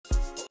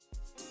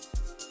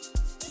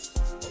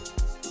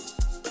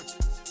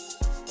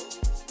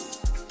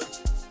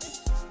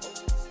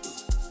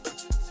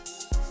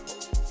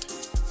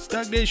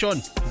STAKK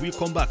Nation,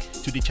 welcome back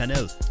to the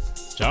channel.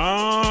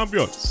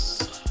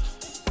 Champions.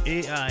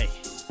 AI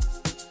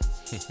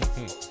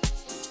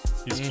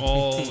is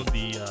all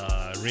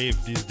the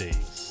rave these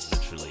days.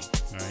 Literally.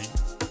 Right?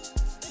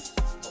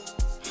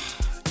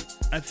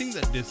 I think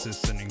that this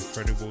is an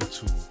incredible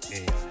tool,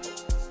 AI.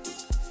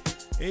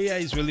 AI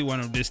is really one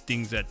of these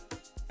things that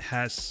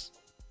has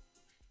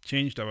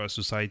changed our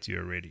society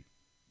already.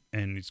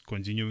 And it's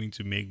continuing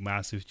to make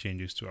massive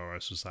changes to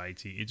our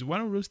society. It's one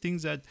of those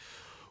things that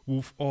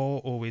we've all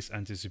always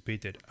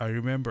anticipated. I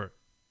remember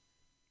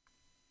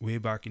way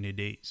back in the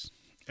days,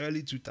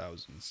 early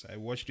 2000s, I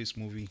watched this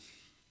movie.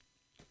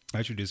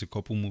 Actually, there's a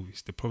couple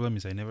movies. The problem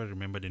is I never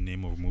remember the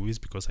name of movies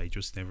because I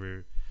just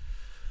never...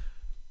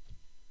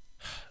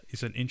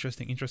 It's an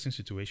interesting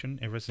situation.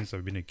 Ever since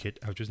I've been a kid,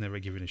 I've just never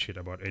given a shit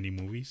about any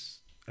movies.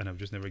 And I've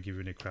just never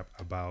given a crap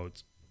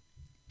about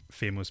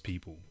famous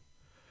people.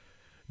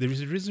 There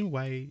is a reason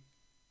why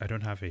I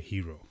don't have a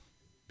hero.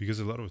 Because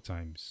a lot of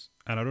times,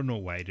 and I don't know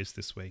why it is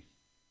this way,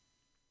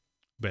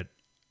 but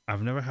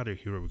I've never had a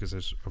hero because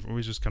I've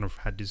always just kind of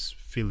had this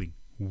feeling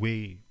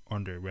way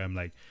under where I'm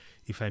like,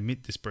 if I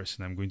meet this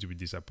person, I'm going to be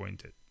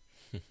disappointed.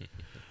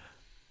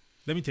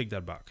 Let me take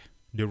that back.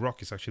 The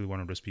Rock is actually one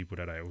of those people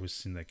that I always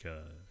seen like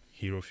a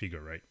hero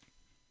figure, right?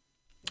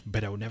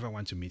 But I would never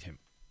want to meet him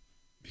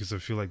because I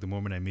feel like the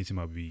moment I meet him,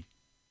 I'll be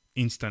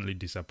instantly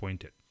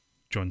disappointed.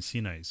 John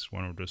Cena is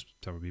one of those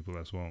type of people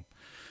as well.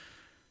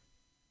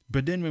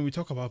 But then when we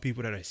talk about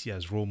people that I see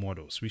as role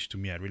models, which to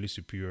me are really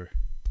superior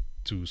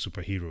to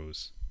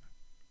superheroes,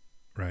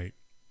 right?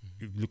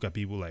 You look at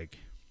people like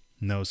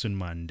Nelson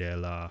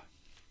Mandela,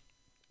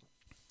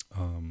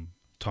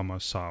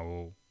 Thomas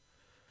Sowell,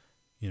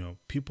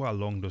 people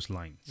along those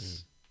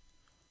lines.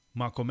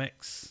 Malcolm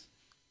X,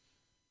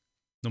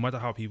 no matter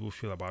how people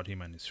feel about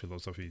him and his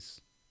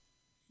philosophies,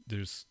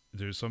 there's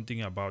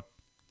something about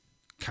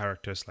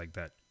characters like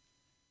that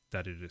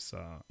it is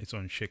it's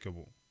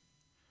unshakable.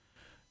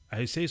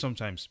 I say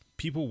sometimes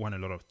people want a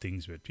lot of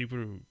things, but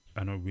people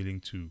are not willing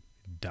to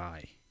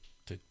die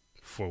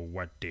for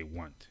what they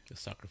want. The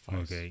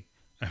sacrifice. Okay.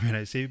 I mean,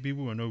 I say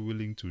people are not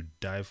willing to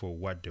die for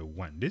what they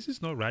want. This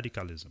is not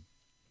radicalism.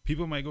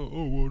 People might go,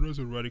 oh, well, that's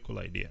a radical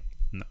idea.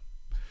 No.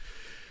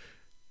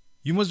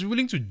 You must be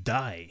willing to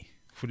die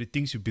for the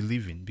things you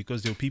believe in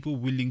because there are people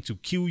willing to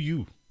kill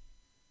you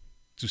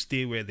to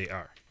stay where they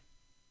are.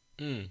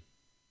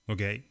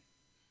 Okay?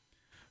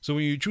 So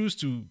when you choose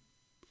to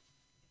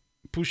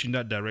push in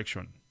that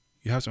direction,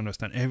 you have to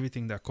understand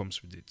everything that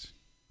comes with it.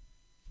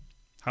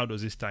 How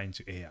does this tie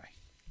into AI?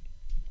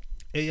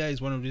 AI is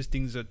one of these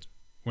things that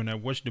when I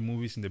watched the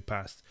movies in the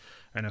past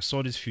and I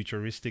saw this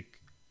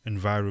futuristic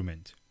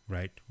environment,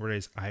 right, whether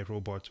it's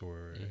iRobot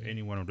or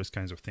any one of those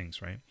kinds of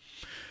things, right,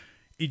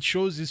 it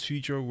shows this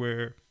future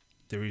where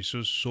there is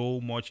just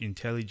so much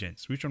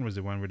intelligence. Which one was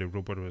the one where the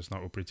robot was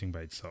not operating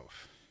by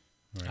itself?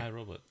 Right?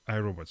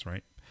 iRobots,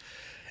 right?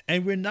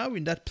 And we're now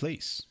in that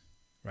place,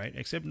 right?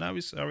 Except now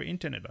it's our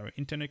internet. Our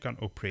internet can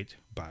operate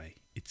by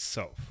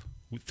itself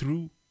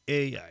through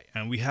AI.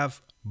 And we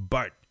have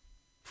Bart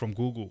from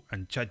Google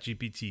and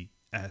ChatGPT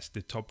as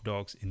the top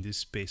dogs in this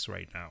space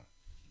right now.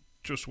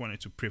 Just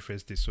wanted to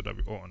preface this so that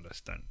we all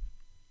understand,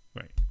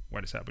 right,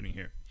 what is happening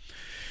here.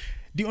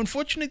 The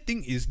unfortunate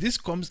thing is this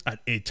comes at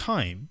a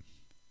time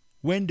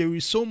when there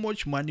is so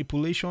much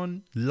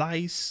manipulation,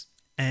 lies,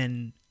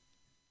 and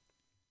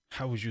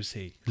how would you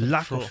say? Control.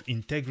 Lack of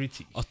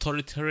integrity.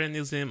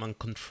 Authoritarianism and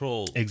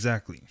control.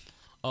 Exactly.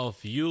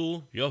 Of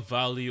you, your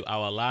value,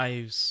 our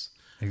lives.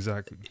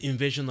 Exactly.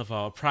 Invasion of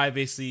our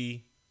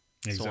privacy.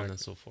 Exactly. So on and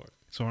so forth.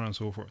 So on and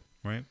so forth,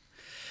 right?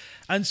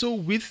 And so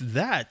with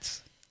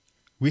that,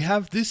 we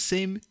have this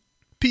same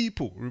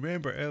people.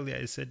 Remember earlier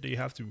I said that you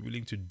have to be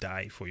willing to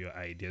die for your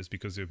ideas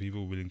because there are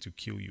people willing to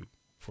kill you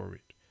for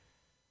it.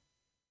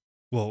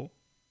 Well,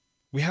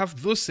 we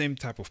have those same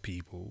type of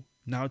people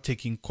now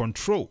taking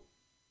control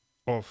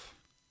of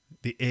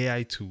the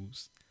AI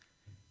tools.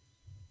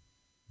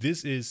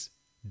 This is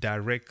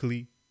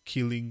directly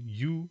killing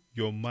you,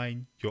 your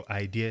mind, your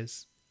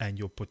ideas, and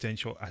your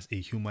potential as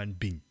a human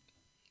being.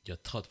 Your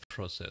thought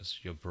process,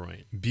 your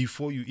brain.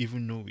 Before you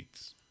even know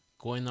it.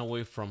 Going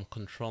away from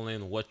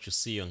controlling what you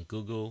see on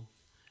Google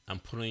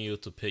and putting you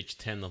to page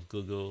 10 of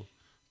Google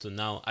to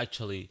now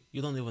actually,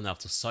 you don't even have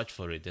to search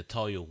for it. They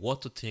tell you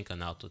what to think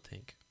and how to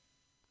think.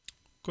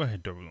 Go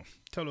ahead, Double.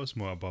 Tell us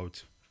more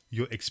about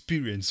your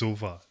experience so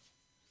far.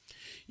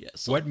 Yeah,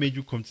 so what made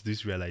you come to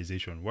this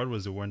realization? What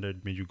was the one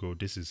that made you go,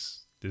 this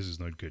is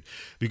not good?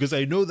 Because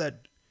I know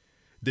that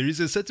there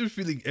is a certain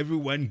feeling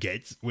everyone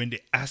gets when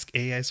they ask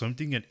AI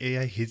something and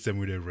AI hits them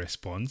with a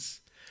response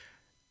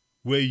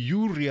where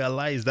you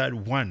realize that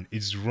 1,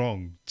 it's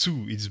wrong,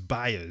 2, it's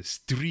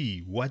biased,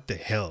 3, what the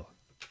hell?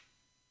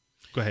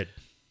 Go ahead.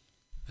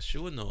 As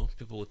you will know,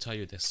 people will tell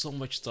you there's so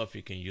much stuff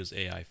you can use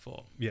AI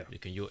for. Yeah. You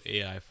can use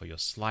AI for your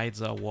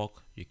slides at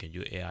work. You can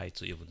use AI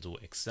to even do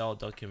Excel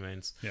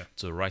documents,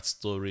 to write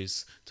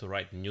stories, to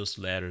write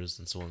newsletters,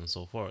 and so on and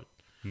so forth.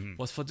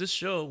 But for this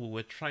show, we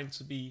were trying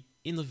to be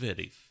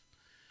innovative.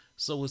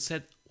 So we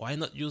said, why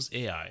not use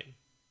AI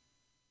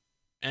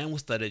and we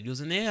started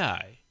using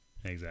AI.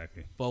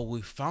 Exactly. But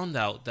we found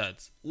out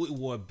that we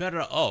were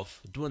better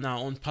off doing our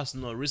own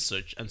personal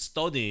research and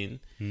studying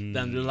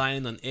than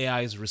relying on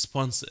AI's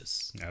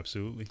responses.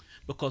 Absolutely.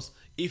 Because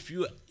if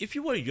you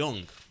were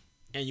young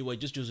and you were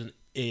just using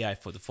AI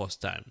for the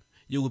first time,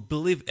 you would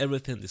believe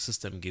everything the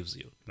system gives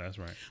you. That's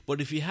right. But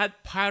if you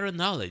had prior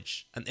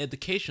knowledge and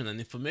education and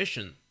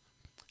information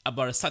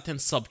about a certain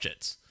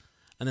subject,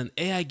 and then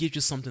AI gives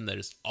you something that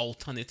is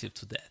alternative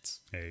to that,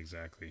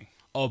 Exactly.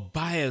 or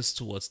biased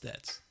towards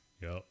that,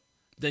 Yep.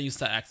 then you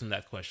start asking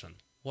that question: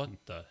 what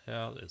the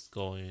hell is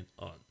going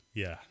on?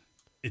 Yeah.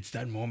 It's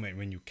that moment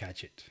when you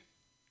catch it.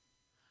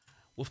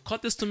 We've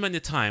caught this too many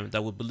times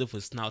that we believe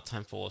it's now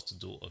time for us to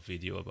do a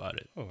video about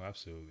it. Oh,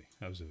 absolutely.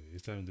 Absolutely.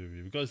 It's time to do a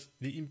video. Because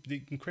the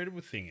incredible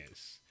thing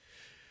is,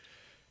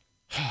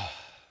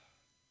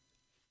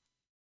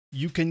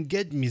 you can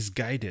get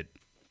misguided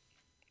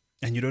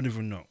and you don't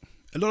even know.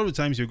 A lot of the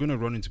times you're going to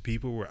run into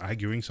people who are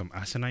arguing some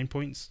asinine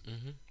points.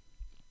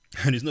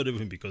 And it's not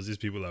even because these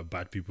people are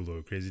bad people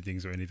or crazy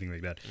things or anything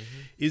like that.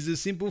 It's the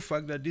simple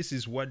fact that this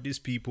is what these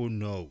people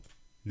know.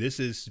 This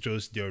is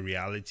just their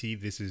reality.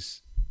 This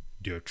is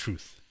their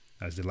truth,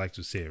 as they like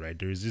to say, right?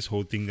 There is this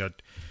whole thing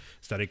that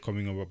started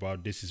coming up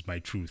about this is my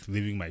truth,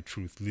 living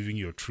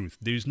your truth.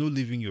 There is no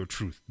living your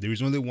truth. There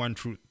is only one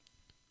truth,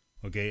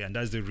 okay? And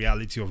that's the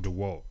reality of the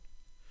world.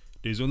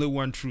 There is only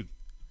one truth,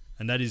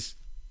 and that is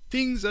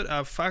things that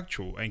are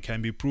factual and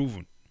can be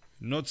proven,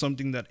 not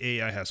something that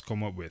AI has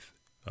come up with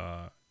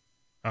out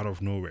of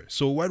nowhere.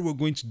 So what we're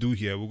going to do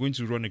here, we're going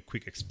to run a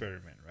quick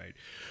experiment, right?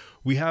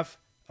 We have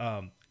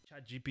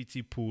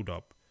ChatGPT pulled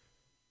up,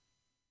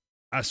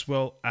 as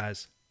well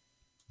as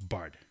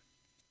Bard.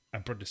 I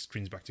brought the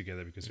screens back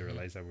together because I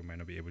realized that we might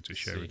not be able to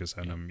share because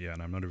and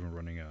I'm not even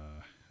running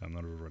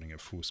a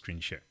full screen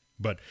share.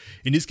 But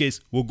in this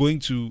case, we're going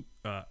to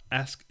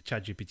ask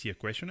ChatGPT a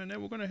question, and then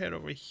we're going to head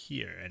over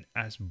here and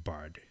ask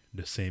Bard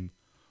the same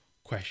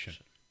question,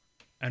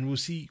 and we'll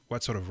see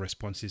what sort of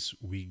responses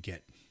we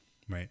get.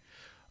 Right?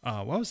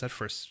 What was that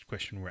first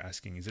question we're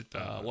asking? Is it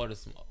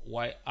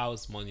how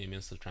is money a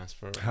means of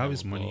transfer? How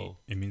is money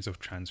a means of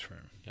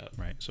transfer? Yep.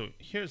 Right. So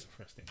here's the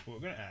first thing we're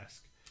going to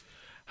ask: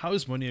 how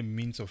is money a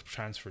means of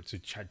transfer to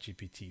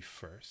ChatGPT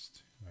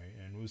first? Right,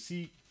 and we'll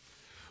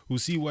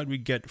see what we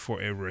get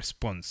for a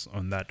response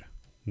on that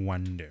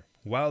one there.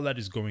 While that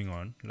is going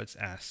on, let's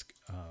ask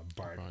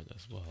Bard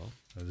as well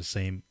the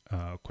same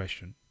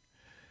question.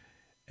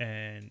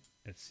 And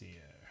let's see.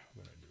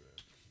 I'm gonna do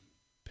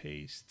a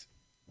paste.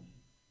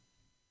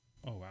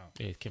 Oh wow!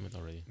 Yeah, it came in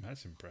already.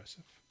 That's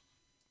impressive.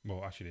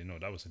 Well, actually, no,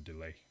 that was a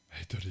delay.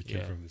 I thought it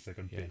came from the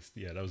second paste.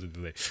 Yeah, that was a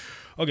delay.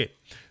 Okay,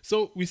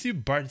 so we see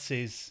Bart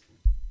says,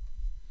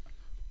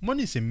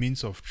 money is a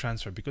means of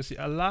transfer because it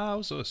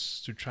allows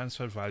us to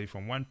transfer value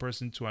from one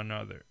person to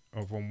another,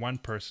 or from one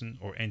person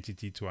or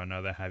entity to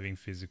another, having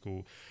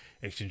physical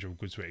exchange of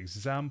goods, for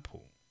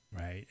example,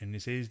 right? And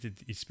it says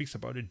that it speaks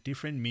about the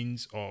different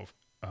means of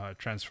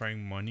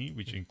transferring money,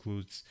 which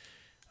includes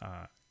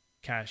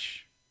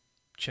cash,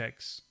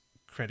 checks,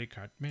 credit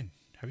card. Man,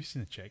 have you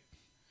seen a check?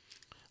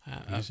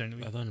 I don't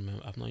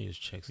remember. I've not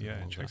used checks.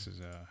 Yeah, checks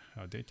is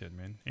outdated,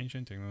 man.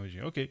 Ancient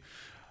technology. Okay.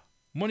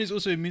 Money is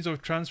also a means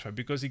of transfer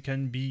because it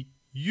can be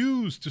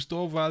used to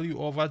store value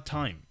over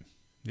time.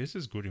 This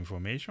is good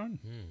information.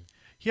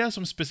 Here are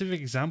some specific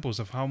examples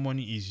of how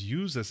money is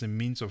used as a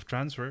means of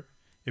transfer.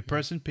 A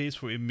person pays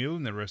for a meal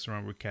in a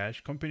restaurant with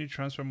cash. Company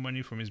transfer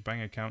money from his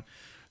bank account.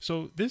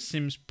 So this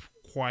seems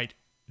quite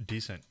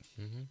decent.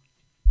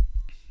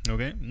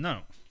 Okay.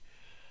 Now,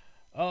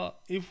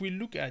 if we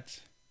look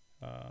at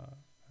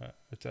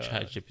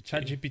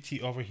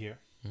ChatGPT over here,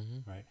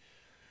 right?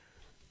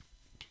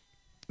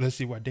 Let's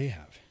see what they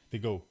have. They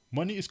go,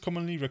 money is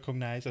commonly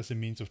recognized as a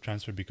means of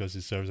transfer because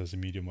it serves as a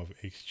medium of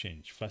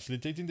exchange,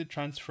 facilitating the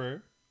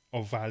transfer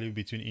of value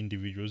between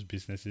individuals,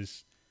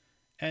 businesses,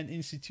 and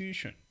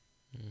institutions.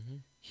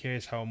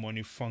 Here's how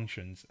money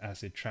functions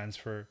as a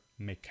transfer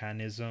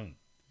mechanism.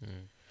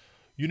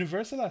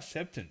 Universal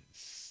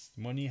acceptance.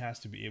 Money has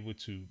to be able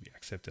to be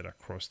accepted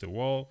across the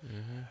world.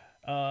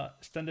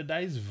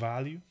 Standardized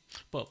value.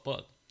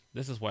 But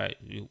this is why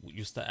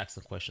you start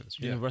asking questions.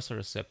 Universal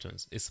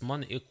acceptance. Is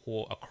money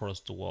equal across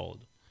the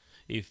world?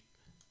 If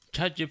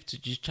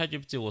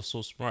ChatGPT was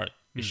so smart,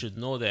 it should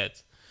know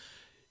that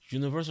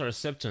universal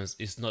acceptance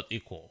is not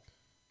equal.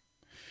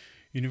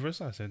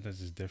 Universal acceptance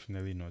is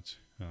definitely not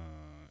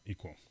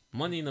equal.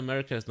 Money in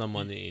America is not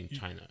money in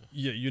China.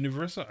 Yeah,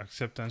 universal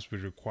acceptance will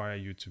require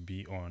you to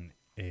be on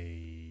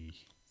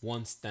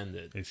one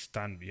standard.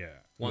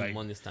 One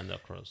money standard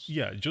across.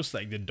 Yeah, just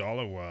like the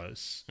dollar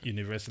was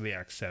universally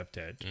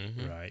accepted,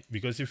 right?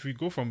 Because if we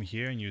go from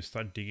here and you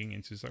start digging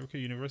into, it's like, okay,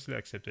 universally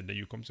accepted, then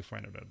you come to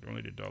find out that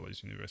only the dollar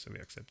is universally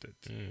accepted.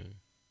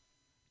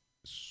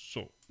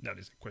 So that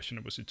is a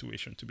questionable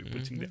situation to be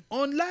putting there,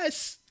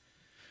 unless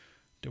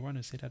they want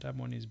to say that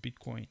money is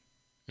Bitcoin.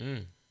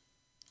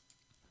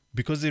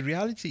 Because the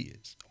reality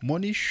is,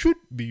 money should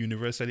be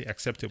universally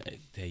acceptable.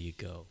 There you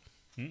go.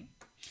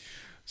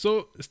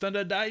 So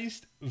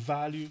standardized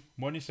value,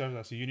 money serves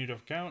as a unit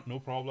of count, no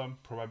problem.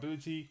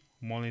 Probability,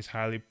 money is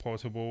highly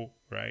portable,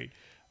 right?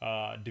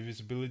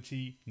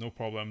 Divisibility, no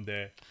problem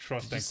there.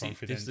 Trust and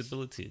confidence.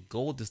 Divisibility.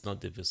 Gold is not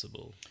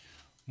divisible.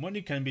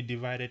 Money can be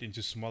divided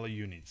into smaller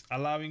units,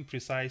 allowing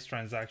precise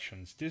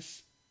transactions.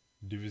 This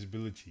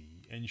divisibility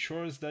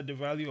ensures that the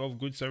value of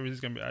goods services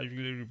can be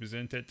accurately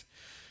represented.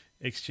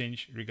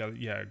 Exchange regardless.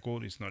 Yeah,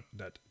 gold is not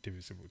that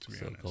divisible, to be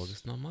honest. Gold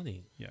is not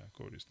money. Yeah,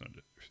 gold is not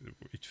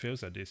divisible. It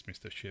fails at this,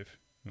 Mr. Chef.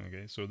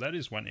 Okay, so that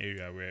is one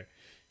area where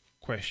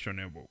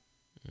questionable.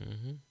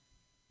 Mm-hmm.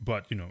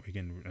 But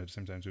again, at the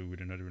same time, we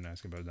do not even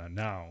ask about that.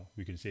 Now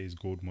we can say it's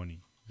gold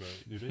money. But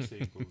did they say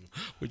gold?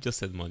 We just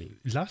said money.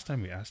 Last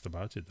time we asked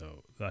about it,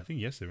 though, I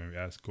think yesterday when we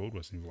asked, gold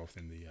was involved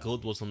in the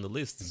gold was on the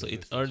list, so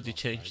it already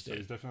changed.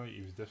 Right? So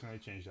it's definitely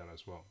changed that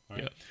as well.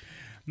 Right? Yeah.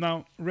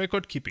 Now,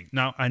 record keeping.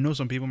 Now, I know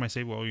some people might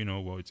say, well,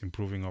 it's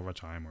improving over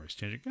time or it's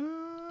changing.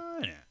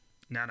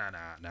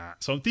 Nah.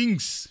 Some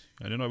things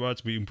I don't know about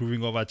to be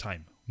improving over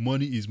time.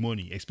 Money is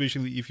money,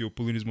 especially if you're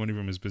pulling this money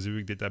from a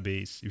specific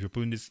database. If you're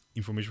pulling this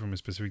information from a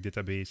specific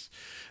database,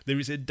 there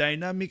is a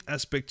dynamic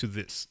aspect to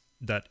this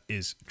that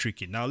is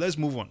tricky. Now, let's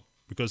move on.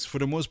 Because for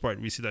the most part,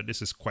 we see that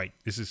this is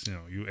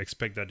you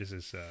expect that this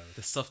is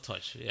the soft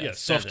touch. Yeah,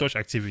 soft touch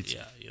activity.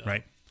 Yeah,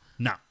 right?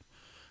 Now,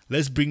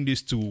 let's bring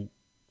this to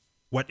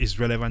what is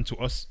relevant to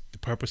us, the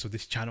purpose of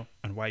this channel,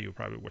 and why you're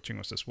probably watching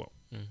us as well.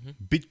 Mm-hmm.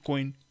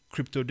 Bitcoin,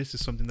 crypto, this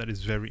is something that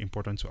is very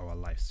important to our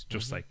lives,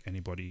 just like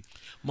anybody.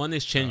 Money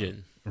is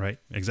changing. Right?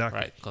 Exactly.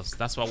 Right, because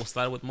that's why we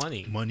started with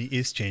money. Money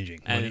is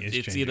changing. And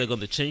it's either going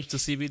to change to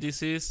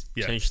CBDCs,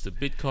 change to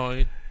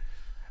Bitcoin.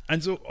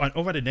 And so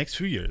over the next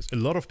few years, a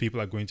lot of people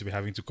are going to be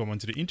having to come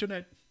onto the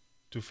internet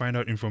to find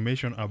out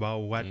information about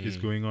what is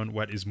going on,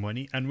 what is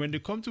money. And when they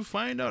come to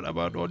find out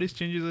about all these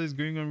changes that is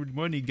going on with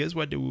money, guess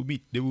what they will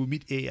meet? They will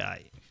meet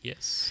AI.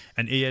 Yes.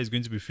 And AI is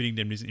going to be feeding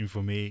them this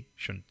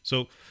information.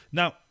 So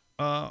now,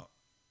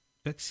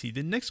 let's see.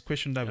 The next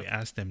question that we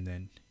ask them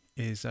then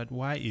is that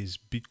why is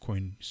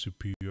Bitcoin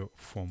superior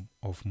form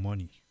of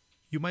money?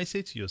 You might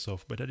say to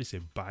yourself, but that is a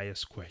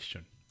biased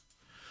question.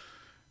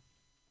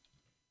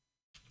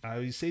 I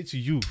will say to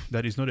you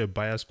that is not a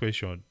biased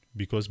question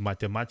because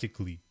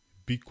mathematically,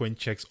 Bitcoin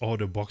checks all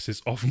the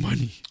boxes of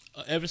money.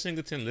 Every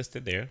single thing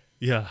listed there,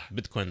 yeah,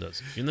 Bitcoin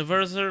does.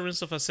 Universal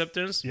rules of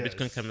acceptance, yes.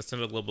 Bitcoin can be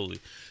standard globally.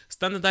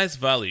 Standardized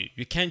value,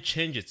 you can't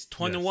change it.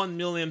 21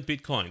 million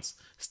Bitcoins,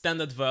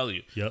 standard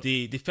value. Yep.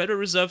 The Federal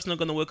Reserve is not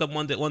going to wake up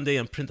one day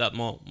and print out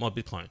more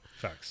Bitcoin.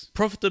 Facts.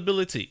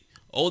 Profitability.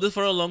 All this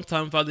for a long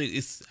time value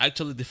is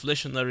actually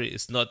deflationary,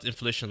 it's not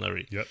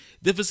inflationary. Yep.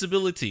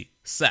 Divisibility,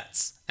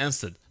 SATs,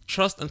 answered.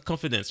 Trust and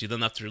confidence. You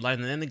don't have to rely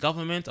on any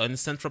government or any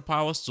central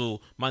powers to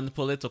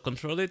manipulate or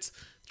control it.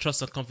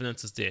 Trust and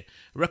confidence is there.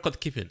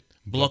 Record keeping,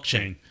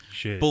 blockchain.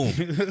 Shit. Boom.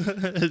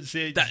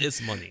 That is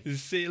money.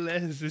 Say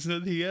less. There's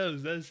nothing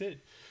else. That's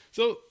it.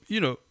 So,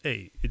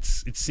 hey,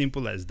 it's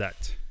simple as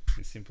that.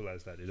 It's simple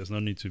as that. It does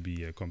not need to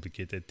be a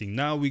complicated thing.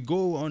 Now we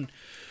go on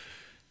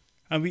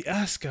and we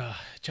ask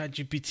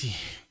ChatGPT,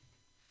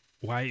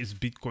 why is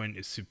Bitcoin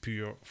a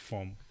superior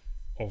form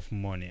of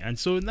money? And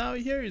so now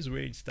here is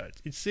where it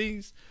starts. It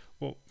says,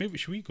 well, maybe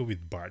should we go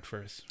with BART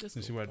first? Let's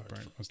see what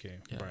BART. Okay,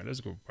 yeah. BART.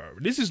 Let's go with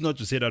BART. This is not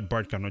to say that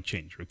BART cannot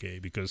change, okay?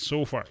 Because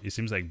so far it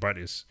seems like BART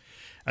is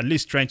at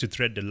least trying to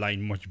thread the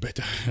line much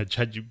better.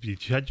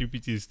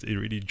 ChatGPT is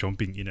really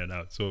jumping in and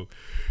out. So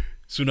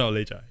sooner or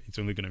later, it's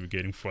only going to be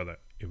getting further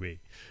away.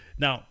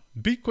 Now,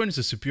 Bitcoin is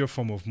a superior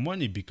form of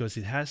money because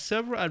it has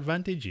several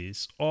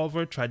advantages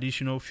over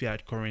traditional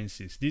fiat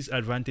currencies. These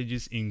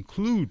advantages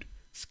include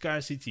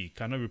scarcity,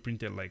 cannot be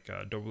printed like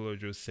Double O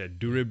just said,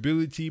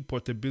 durability,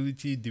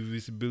 portability,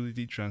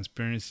 divisibility,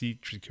 transparency,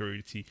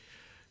 security.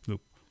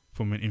 Look,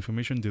 from an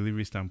information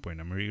delivery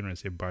standpoint, I'm really going to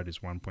say BART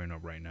is 1 point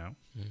up right now.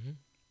 Mm-hmm.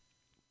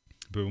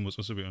 But we must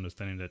also be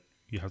understanding that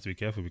you have to be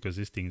careful because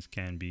these things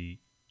can be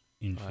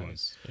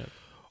influenced. Yep.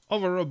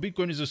 Overall,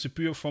 Bitcoin is a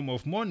superior form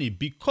of money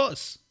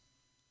because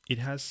it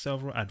has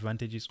several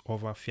advantages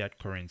over fiat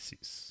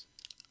currencies.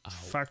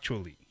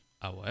 Factually.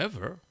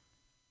 However,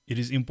 it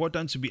is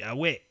important to be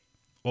aware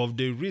of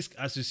the risk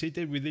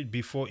associated with it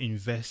before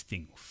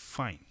investing.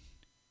 Fine.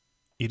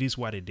 It is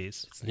what it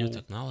is. It's new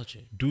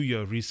technology. Do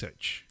your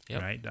research,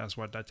 yep. Right? That's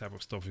what that type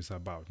of stuff is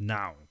about.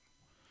 Now,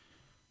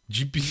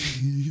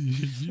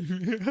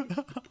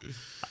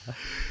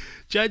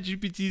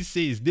 ChatGPT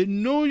says the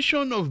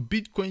notion of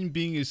Bitcoin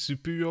being a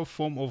superior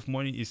form of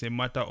money is a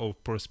matter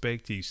of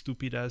perspective.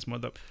 Stupid ass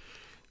mother.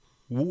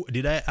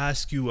 Did I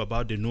ask you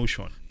about the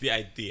notion? The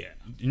idea.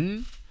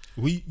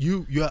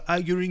 You are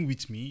arguing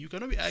with me. You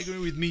cannot be arguing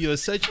with me. You're a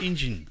search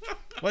engine.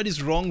 What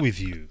is wrong with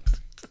you?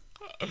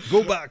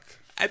 Go back.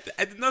 I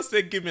did not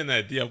say give me an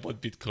idea of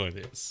what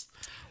Bitcoin is.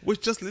 We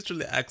just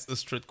literally asked a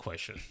straight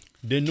question.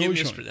 The notion. Give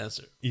me a straight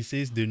answer. He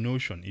says the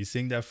notion. He's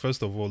saying that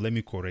first of all, let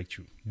me correct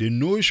you. The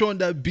notion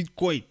that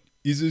Bitcoin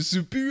is a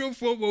superior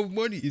form of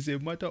money is a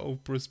matter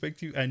of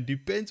perspective and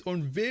depends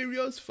on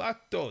various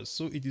factors.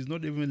 So it is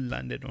not even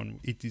landed on.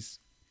 It is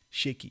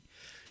shaky.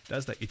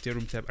 That's like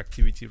Ethereum type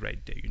activity right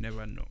there. You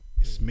never know.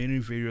 It's many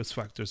various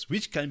factors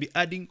which can be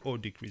adding or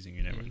decreasing.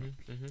 You never know.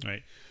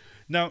 Right.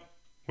 Now,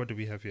 what do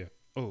we have here?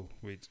 Oh,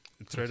 wait.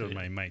 Thread on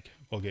my mic.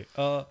 Okay.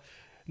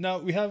 Now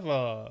we have,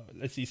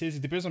 let's see, it says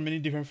it depends on many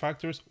different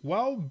factors.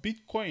 While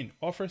Bitcoin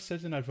offers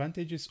certain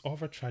advantages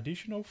over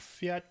traditional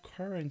fiat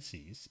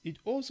currencies, it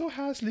also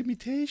has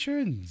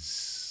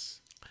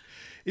limitations.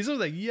 It's not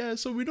like, yeah,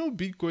 so we know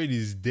Bitcoin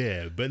is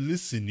there, but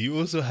listen, it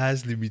also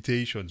has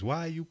limitations.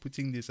 Why are you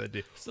putting this at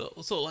there? So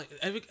like,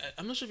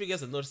 I'm not sure if you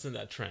guys are noticing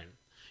that trend.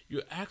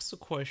 You ask the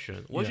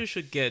question, what you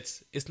should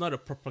get is not a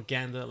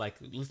propaganda like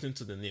listening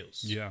to the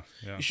news. Yeah.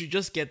 You should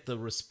just get the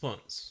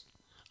response.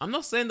 I'm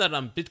not saying that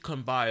I'm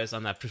Bitcoin biased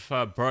and I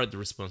prefer Bird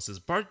responses.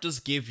 Bird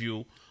just gave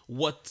you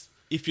what,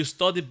 if you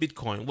study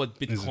Bitcoin, what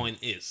Bitcoin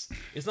is.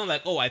 It's not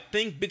like, oh, I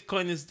think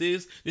Bitcoin is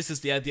this. This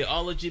is the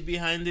ideology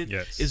behind it.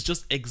 Yes. It's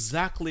just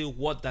exactly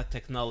what that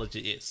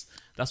technology is.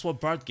 That's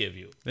what Bird gave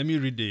you. Let me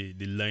read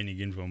the line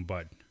again from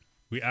Bart.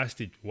 We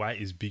asked it, why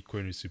is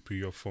Bitcoin a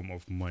superior form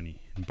of money?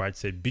 And Bart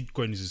said,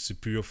 Bitcoin is a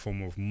superior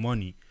form of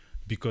money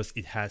because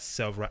it has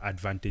several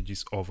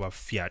advantages over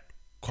fiat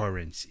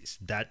currencies.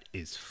 That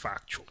is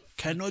factual.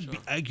 Cannot be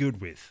argued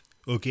with.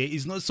 Okay?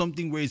 It's not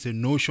something where it's a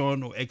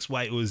notion or X,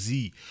 Y, or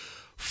Z.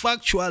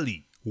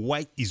 Factually,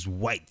 white is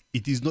white.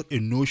 It is not a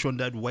notion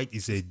that white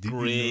is a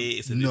gray.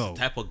 It's a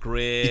type of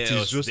gray. It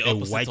is just a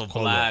white color.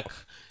 Black.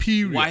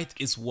 Period. White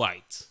is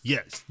white.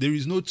 Yes. There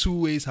is no two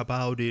ways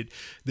about it.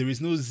 There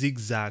is no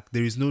zigzag.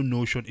 There is no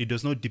notion. It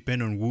does not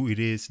depend on who it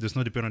is. It does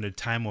not depend on the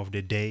time of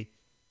the day.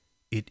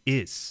 It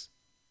is.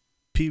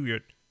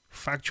 Period.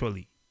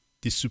 Factually,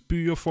 the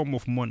superior form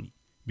of money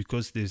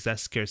because there's that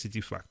scarcity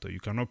factor. You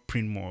cannot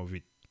print more of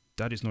it.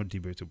 That is not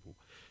debatable.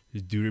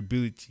 The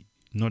durability,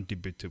 not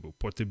debatable.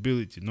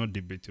 Portability, not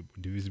debatable.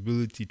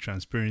 Divisibility,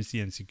 transparency,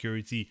 and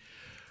security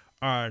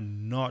are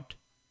not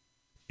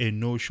a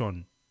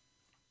notion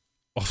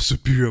of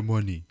superior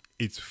money.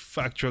 It's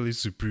factually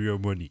superior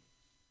money.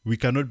 We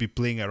cannot be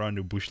playing around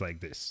the bush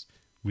like this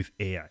with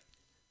AI.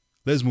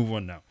 Let's move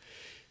on now.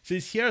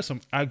 Says here are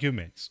some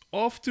arguments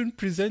often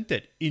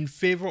presented in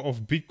favor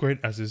of Bitcoin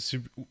as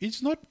a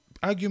it's not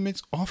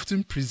arguments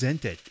often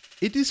presented.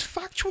 It is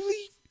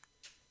factually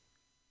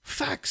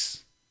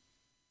facts.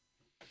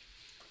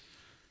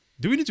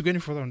 Do we need to go any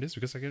further on this?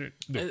 Because I get it.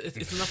 No.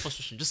 It's enough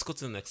frustration. Just go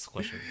to the next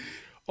question.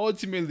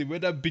 Ultimately,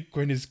 whether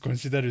Bitcoin is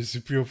considered a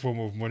superior form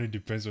of money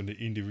depends on the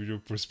individual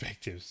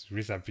perspectives,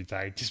 risk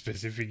appetite,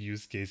 specific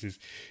use cases.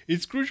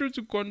 It's crucial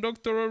to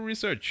conduct thorough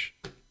research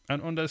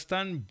and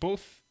understand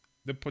both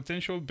the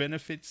potential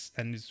benefits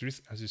and its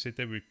risk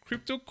associated with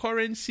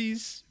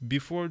cryptocurrencies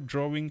before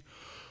drawing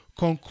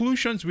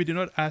conclusions. We do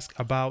not ask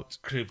about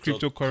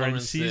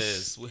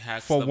cryptocurrencies. We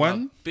asked for about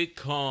one,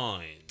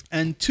 Bitcoin.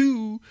 And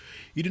two,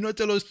 you do not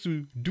tell us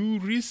to do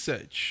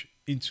research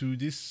into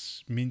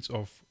this means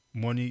of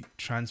money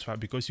transfer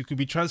because you could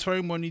be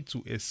transferring money to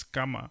a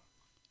scammer.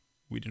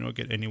 We do not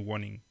get any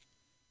warning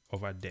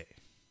over there.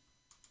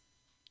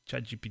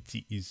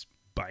 ChatGPT is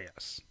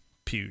biased.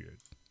 Period.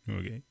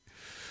 Okay.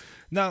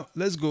 Now,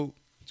 let's go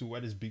to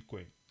what is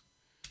Bitcoin.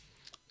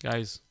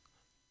 Guys,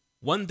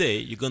 one day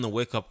you're going to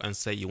wake up and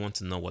say you want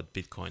to know what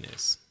Bitcoin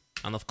is.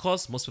 And of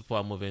course, most people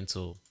are moving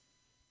to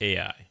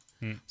AI.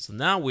 So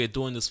now we're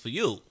doing this for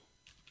you.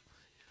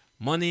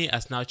 Money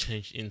has now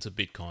changed into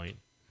Bitcoin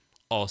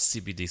or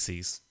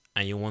CBDCs,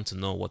 and you want to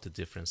know what the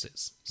difference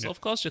is. So, of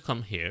course, you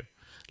come here.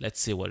 Let's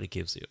see what it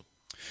gives you.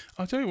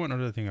 I'll tell you one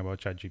other thing about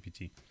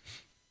ChatGPT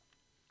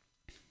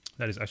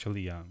that is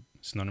actually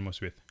synonymous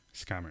with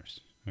scammers.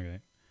 Okay.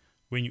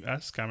 When you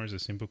ask scammers a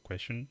simple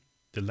question,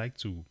 they like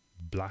to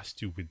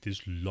blast you with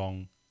this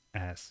long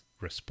ass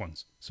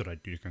response so that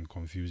you can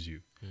confuse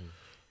you.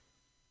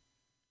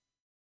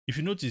 If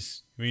you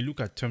notice, when you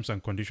look at terms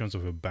and conditions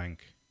of a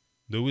bank,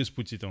 they always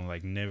put it on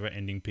like never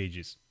ending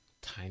pages.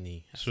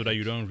 Tiny. So that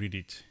you don't read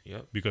it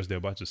because they're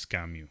about to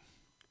scam you.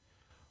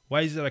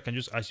 Why is it I can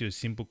just ask you a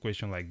simple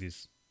question like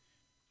this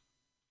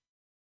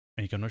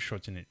and you cannot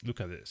shorten it?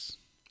 Look at this.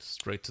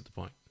 Straight to the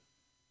point.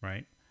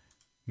 Right?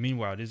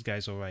 Meanwhile, these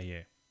guys over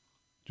here,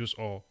 just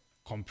all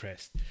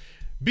compressed.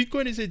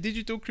 Bitcoin is a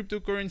digital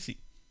cryptocurrency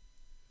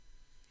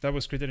that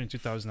was created in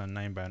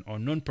 2009 by an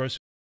unknown person.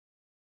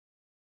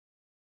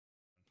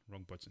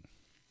 Wrong button.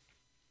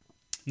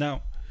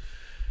 Now,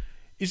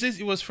 it says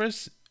it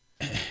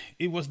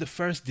was the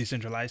first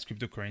decentralized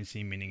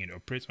cryptocurrency, meaning it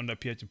operates on the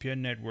peer-to-peer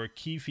network.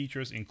 Key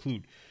features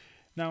include.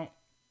 Now,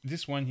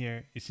 this one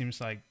here, it seems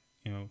like,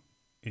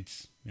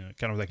 it's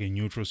kind of like a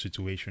neutral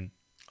situation.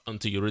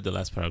 Until you read the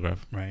last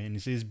paragraph. Right. And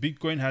it says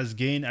Bitcoin has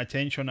gained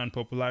attention and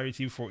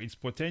popularity for its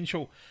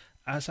potential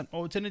as an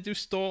alternative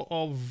store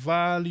of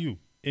value,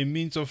 a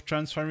means of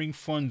transferring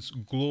funds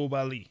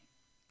globally.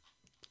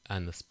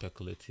 And a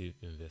speculative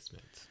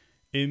investment.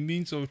 A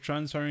means of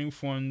transferring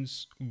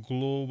funds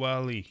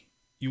globally.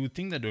 You would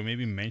think that they'll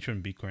maybe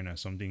mention Bitcoin as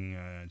something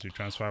to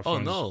transfer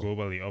funds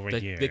globally over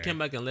here. They came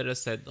back and later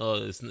said, oh,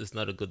 it's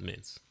not a good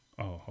means.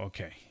 Oh,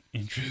 okay.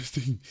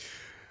 Interesting.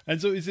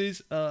 And so it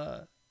says...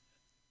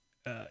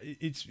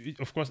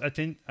 of course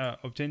obtain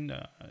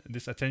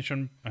this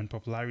attention and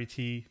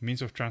popularity,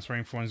 means of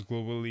transferring funds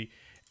globally,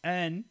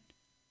 and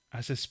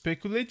as a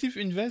speculative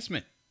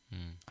investment.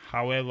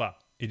 However,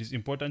 it is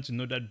important to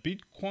note that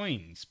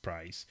Bitcoin's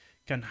price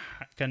can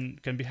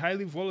be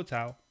highly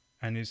volatile,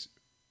 and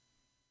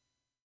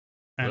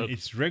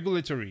its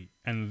regulatory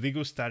and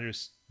legal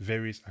status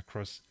varies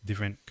across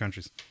different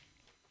countries.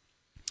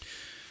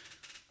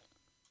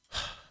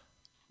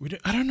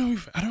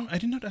 I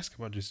did not ask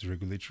about this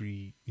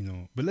regulatory,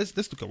 but let's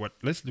look at what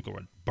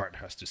Bart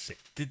has to say.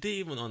 Did they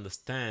even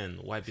understand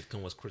why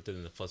Bitcoin was created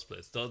in the first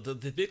place? The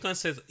Bitcoin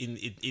says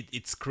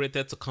it's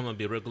created to come and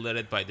be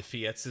regulated by the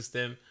fiat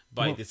system,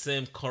 by the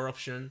same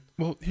corruption.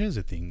 Well, here's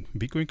the thing: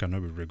 Bitcoin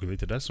cannot be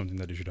regulated. That's something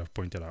that they should have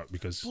pointed out,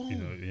 because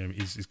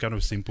it's kind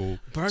of simple.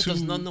 Bart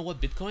does not know what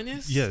Bitcoin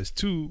is. Yes.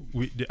 Two,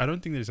 I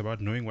don't think that it's about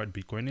knowing what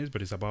Bitcoin is,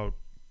 but it's about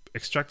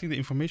extracting the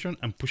information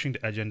and pushing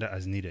the agenda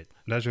as needed.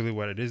 That's really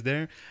what it is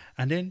there.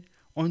 And then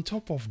on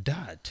top of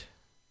that,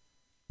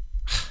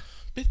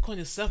 Bitcoin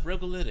is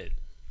self-regulated.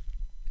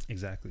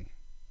 Exactly.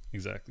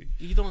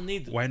 You don't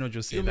need why not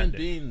just say human that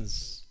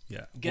beings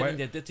getting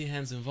their dirty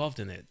hands involved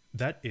in it.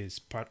 That is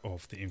part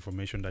of the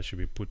information that should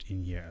be put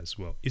in here as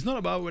well. It's not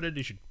about whether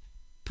they should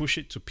push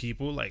it to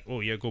people like, oh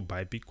yeah, go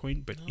buy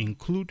Bitcoin, but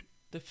include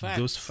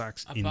those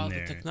facts in there. About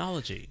the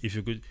technology.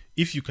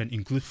 If you can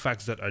include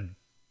facts that are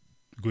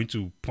going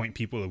to point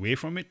people away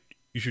from it,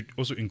 you should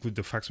also include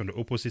the facts on the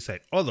opposite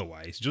side.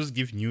 Otherwise, just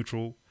give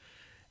neutral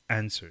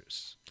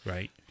answers,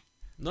 right?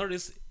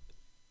 Notice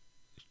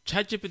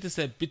ChatGPT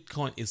said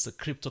Bitcoin is a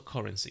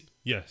cryptocurrency.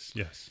 Yes.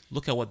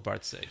 Look at what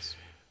Bart says.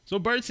 So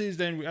Bart says,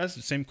 then we asked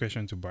the same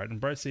question to Bart, and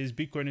Bart says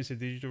Bitcoin is a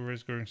digital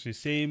currency.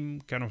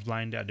 Same kind of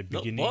line there at the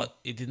beginning. No, but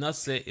it did not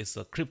say it's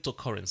a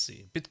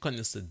cryptocurrency. Bitcoin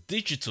is a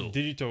digital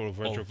or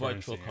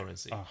virtual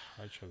currency.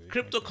 Actually,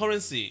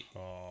 cryptocurrency.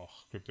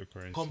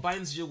 Cryptocurrency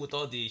combines you with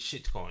all the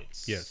shit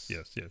coins. Yes.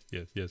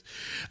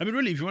 I mean,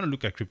 really, if you want to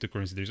look at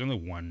cryptocurrency, there's only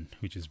one,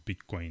 which is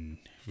Bitcoin.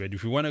 But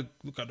if you want to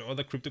look at the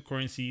other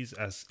cryptocurrencies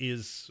as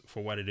is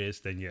for what it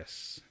is, then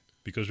yes.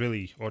 Because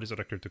really, all these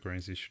other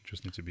cryptocurrencies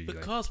just need to be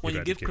when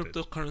you give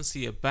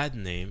cryptocurrency a bad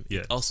name,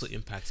 it also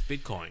impacts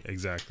Bitcoin.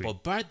 Exactly.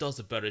 But Bart does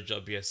a better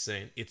job here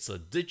saying it's a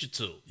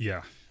digital.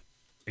 Yeah,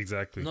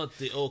 exactly. Not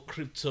the old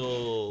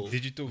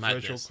digital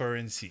virtual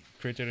currency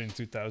created in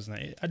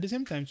 2008. At the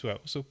same time, too, I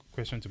also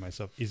question to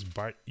myself: is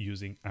Bart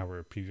using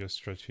our previous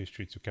stretch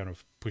history to kind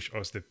of push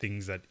us the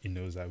things that he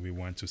knows that we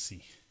want to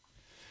see?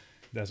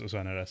 That's also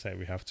another side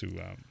we have to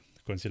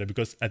consider,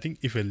 because I think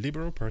if a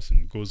liberal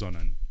person goes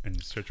on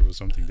and searches for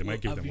something, they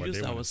might give them what they want to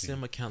see. I've used our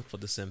same account for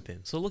the same thing.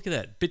 So look at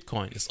that.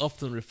 Bitcoin is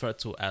often referred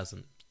to as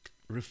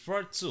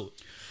Bart's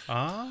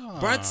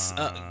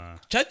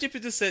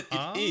ChatGPT said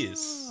it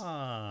is.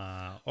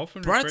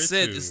 Often Bart referred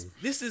said to.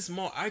 this is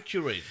more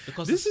accurate,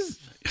 because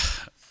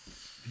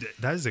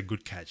that is a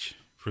good catch.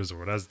 First of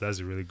all, that's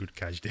a really good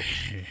catch there.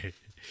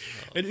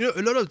 And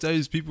a lot of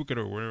times people kind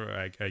of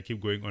wonder, I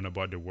keep going on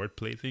about the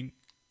wordplay thing.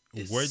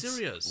 It's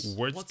serious.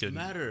 Words can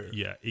matter.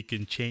 Yeah, it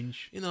can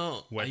change.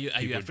 Are you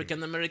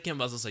African American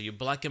versus are you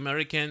Black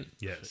American?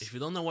 Yes. If you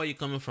don't know where you're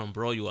coming from,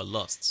 bro, you are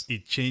lost.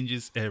 It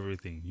changes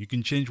everything. You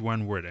can change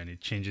one word and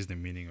it changes the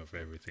meaning of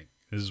everything.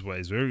 This is why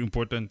it's very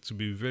important to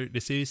be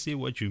they say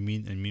what you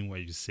mean and mean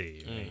what you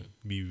say. Right?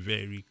 Be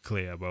very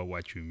clear about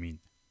what you mean.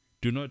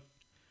 Do not.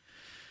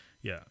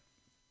 Yeah.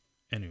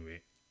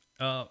 Anyway.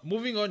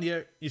 Moving on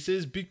here, it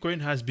says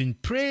Bitcoin has been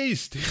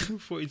praised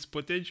for its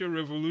potential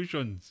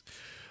revolutions.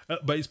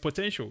 By its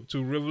potential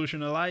to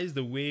revolutionize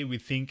the way we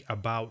think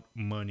about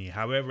money.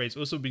 However, it's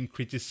also been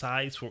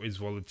criticized for its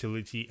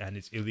volatility and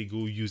its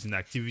illegal use in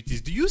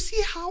activities. Do you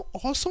see how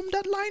awesome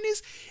that line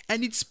is?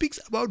 And it speaks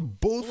about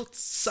both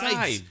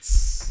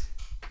sides.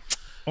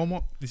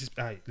 This is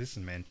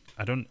listen, man.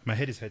 My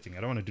head is hurting.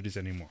 I don't want to do this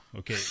anymore.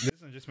 Okay,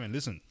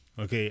 listen.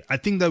 Okay, I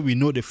think that we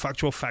know the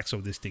factual facts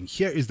of this thing.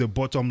 Here is the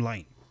bottom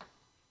line.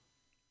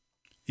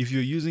 If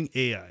you're using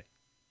AI,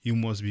 you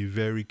must be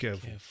very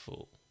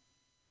careful.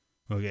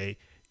 Okay,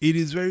 it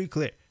is very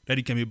clear that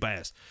it can be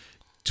biased.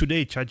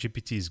 Today,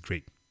 ChatGPT is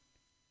great.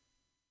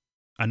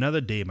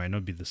 Another day might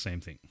not be the same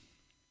thing.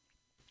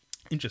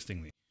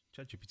 Interestingly,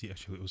 ChatGPT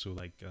actually also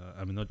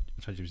not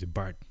ChatGPT,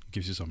 Bart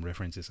gives you some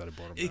references at the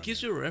bottom. It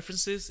gives you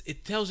references.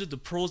 It tells you the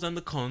pros and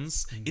the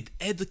cons. It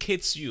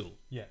educates you.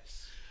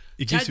 Yes.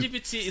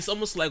 ChatGPT is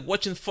almost like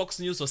watching Fox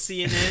News or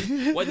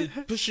CNN, where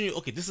they're pushing you.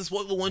 Okay, this is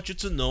what we want you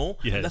to know.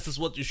 Yes. And this is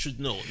what you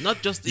should know,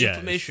 not just the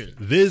information.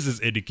 This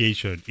is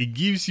education. It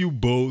gives you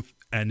both,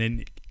 and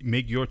then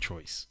make your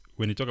choice.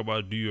 When you talk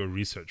about do your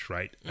research,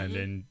 right? And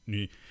then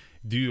you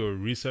do your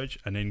research,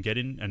 and then get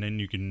in, and then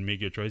you can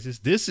make your choices.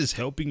 This is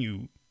helping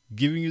you,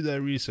 giving you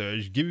that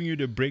research, giving you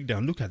the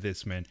breakdown. Look at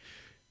this, man.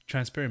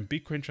 Transparent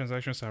Bitcoin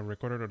transactions are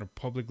recorded on a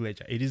public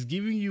ledger. It is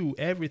giving you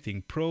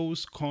everything,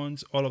 pros,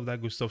 cons, all of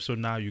that good stuff. So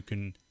now you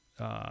can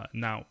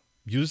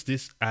use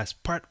this as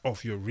part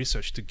of your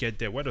research to get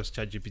there. What does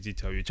ChatGPT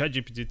tell you?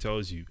 ChatGPT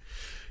tells you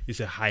it's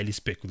a highly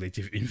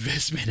speculative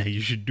investment and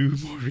you should do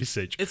more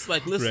research. It's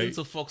like listening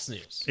to Fox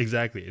News.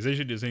 Exactly.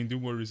 Essentially, they're saying do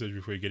more research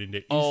before you get in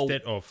there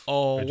instead of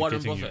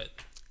Warren Buffett.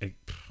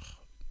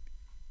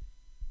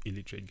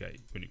 Illiterate guy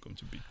when it comes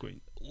to Bitcoin.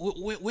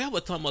 We have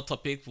a ton more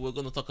topic. We're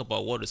going to talk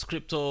about what is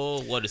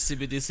crypto, what is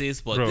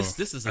CBDCs, but Bro,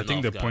 this is enough, I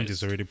think the guys. point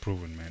is already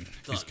proven, man.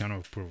 Done. It's kind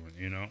of proven,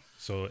 you know.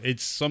 So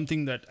it's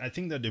something that I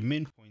think that the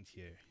main point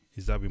here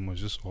is that we must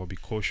just all be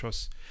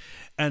cautious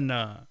and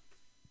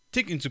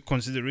take into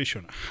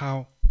consideration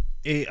how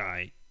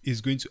AI is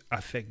going to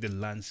affect the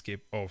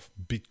landscape of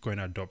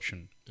Bitcoin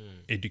adoption,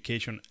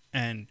 education,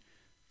 and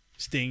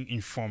staying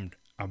informed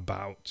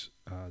about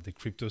the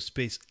crypto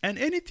space and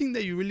anything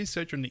that you really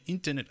search on the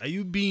internet. Are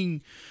you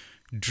being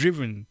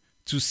driven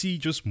to see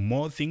just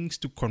more things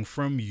to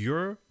confirm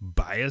your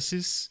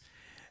biases,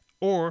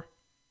 or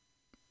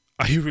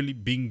are you really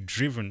being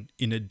driven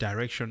in a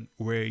direction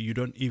where you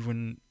don't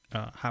even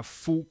have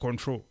full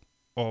control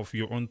of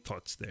your own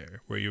thoughts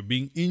there, where you're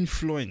being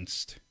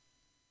influenced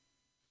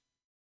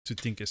to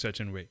think a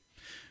certain way?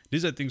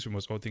 These are things we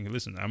must all think.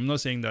 Listen, I'm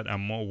not saying that I'm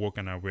more woke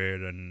and aware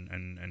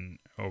and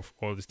of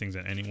all these things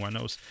than anyone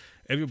else.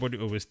 Everybody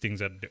always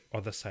thinks that the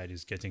other side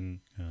is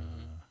getting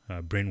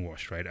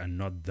brainwashed, right? And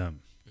not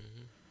them.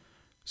 Mm-hmm.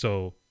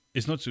 So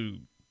it's not to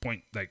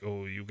point like,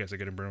 oh, you guys are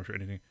getting brainwashed or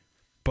anything.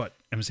 But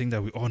I'm saying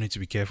that we all need to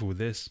be careful with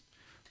this,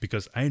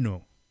 because I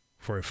know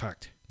for a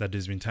fact that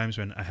there's been times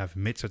when I have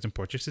made certain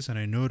purchases and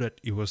I know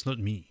that it was not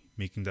me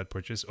making that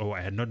purchase, or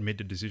I had not made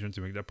the decision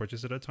to make that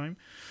purchase at that time,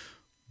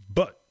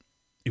 but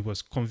it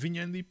was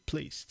conveniently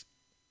placed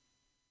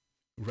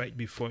right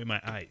before my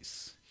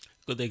eyes.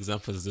 Good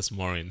example is this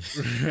morning.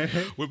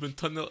 We've been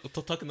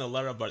talking a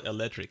lot about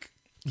electric.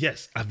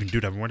 Yes, I've been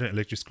wanting an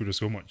electric scooter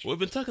so much. We've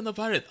been talking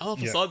about it. All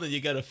of a sudden, you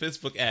get a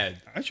Facebook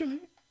ad. Actually,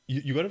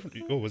 you got it from,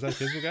 oh, was that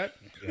Facebook ad?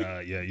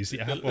 Yeah, you see,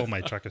 I have all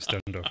my trackers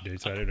turned off there.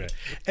 So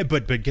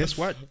but guess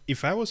what?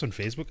 If I was on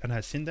Facebook and I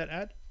had seen that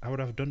ad, I would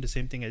have done the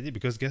same thing I did,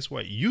 because guess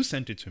what? You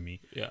sent it to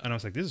me. Yeah. And I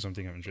was like, this is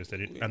something I'm interested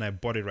in. And I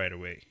bought it right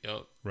away.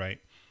 Yep. Right?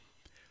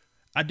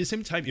 At the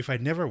same time, if I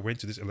never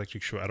went to this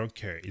electric show, I don't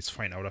care. It's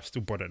fine. I would have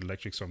still bought an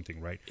electric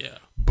something, right? Yeah.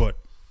 But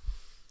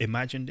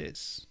imagine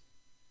this.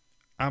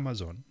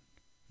 Amazon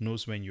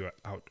knows when you're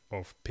out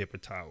of paper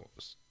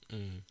towels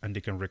and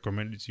they can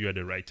recommend it to you at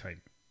the right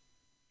time.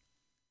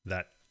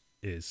 That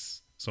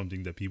is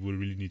something that people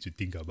really need to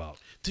think about.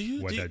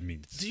 That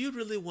means. Do you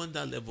really want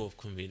that level of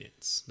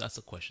convenience? That's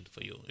a question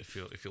for you if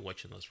you're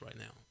watching us right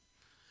now.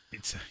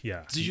 It's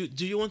yeah. Do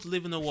you want to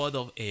live in a world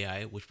of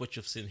AI, which what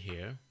you've seen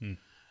here?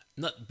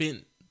 Not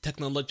being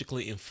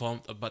technologically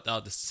informed about how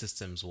the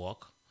systems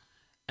work,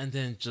 and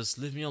then just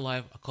living your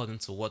life according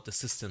to what the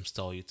systems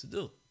tell you to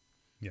do.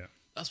 Yeah.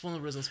 That's one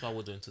of the reasons why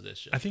we're doing today's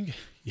show. I think,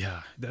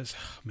 yeah, that's,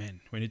 man,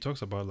 when it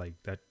talks about like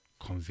that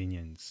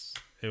convenience,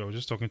 I was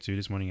just talking to you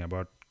this morning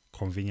about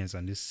convenience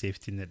and this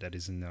safety net that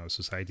is in our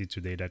society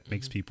today that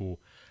makes people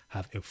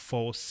have a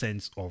false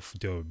sense of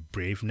their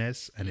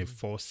braveness and a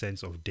false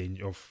sense of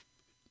danger,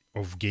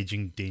 of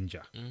gauging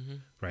danger,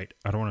 right?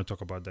 I don't want to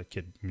talk about that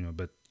kid,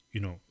 but you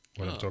know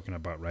what I'm talking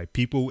about, right?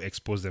 People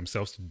expose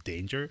themselves to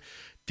danger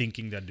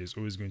thinking that there's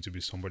always going to be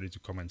somebody to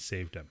come and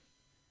save them,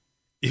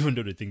 even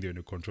though they think they're in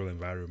a controlled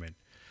environment.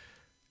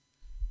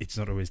 It's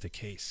not always the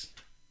case.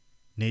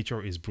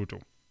 Nature is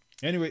brutal.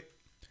 Anyway,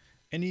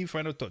 any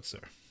final thoughts,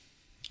 sir?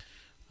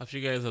 As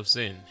you guys have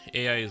seen,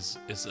 AI is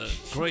a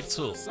great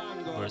tool,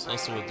 but it's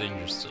also a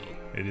dangerous tool.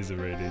 It is a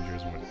very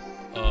dangerous one.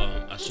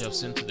 As you have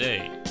seen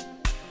today,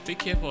 be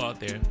careful out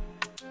there.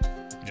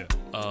 Yeah.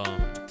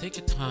 Take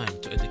your time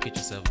to educate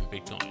yourself on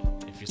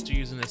Bitcoin. If you're still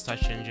using a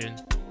search engine,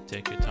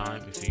 take your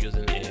time. If you're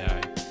using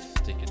AI,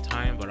 take your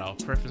time. But our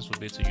preference would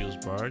be to use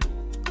Bird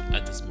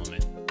at this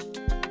moment.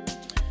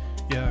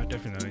 Yeah,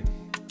 definitely.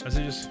 I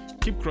say just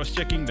keep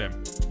cross-checking them.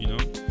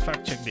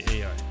 Fact check the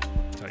AI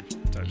type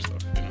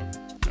stuff.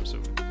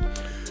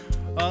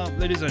 Absolutely.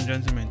 Ladies and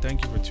gentlemen,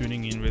 thank you for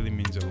tuning in. Really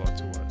means a lot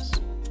to us.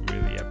 We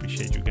really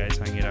appreciate you guys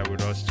hanging out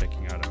with us,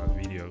 checking out our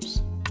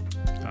videos.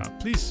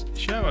 Please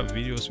share our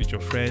videos with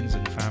your friends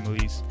and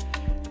families,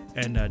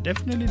 and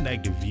definitely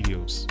like the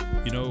videos.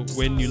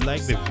 When you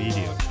like the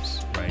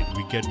videos, right,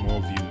 we get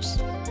more views,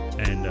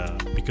 and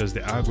because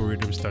the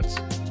algorithm starts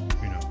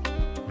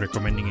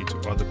recommending it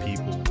to other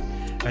people,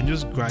 and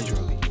just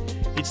gradually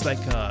it's like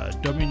a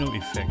domino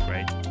effect,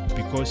 right?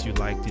 Because you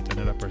liked it,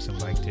 another person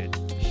liked it.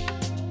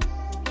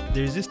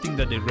 There's this thing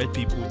that the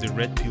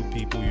red pill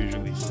people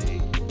usually say,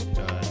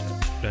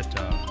 that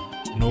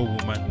no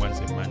woman wants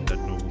a man that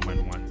no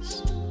woman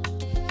wants.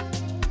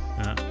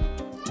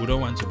 We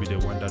don't want to be the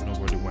one that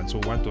nobody wants, so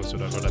want us so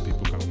that other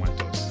people can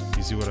want us.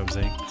 You see what I'm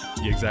saying?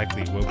 Yeah,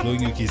 exactly. We're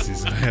blowing you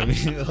kisses. I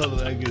mean, all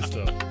that good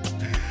stuff.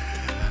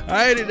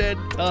 Alrighty then.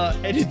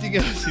 Anything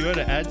else you want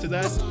to add to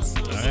that?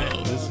 Alright,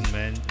 listen,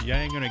 man. You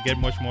ain't gonna get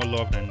much more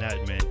love than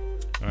that, man.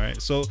 Alright,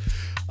 so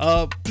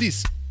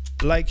please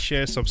like,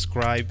 share,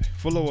 subscribe,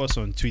 follow us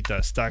on Twitter,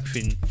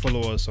 STAKK,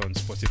 follow us on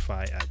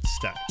Spotify at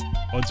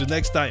STAKK. Until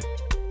next time,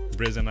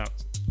 brazen out.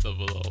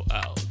 Double O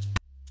out.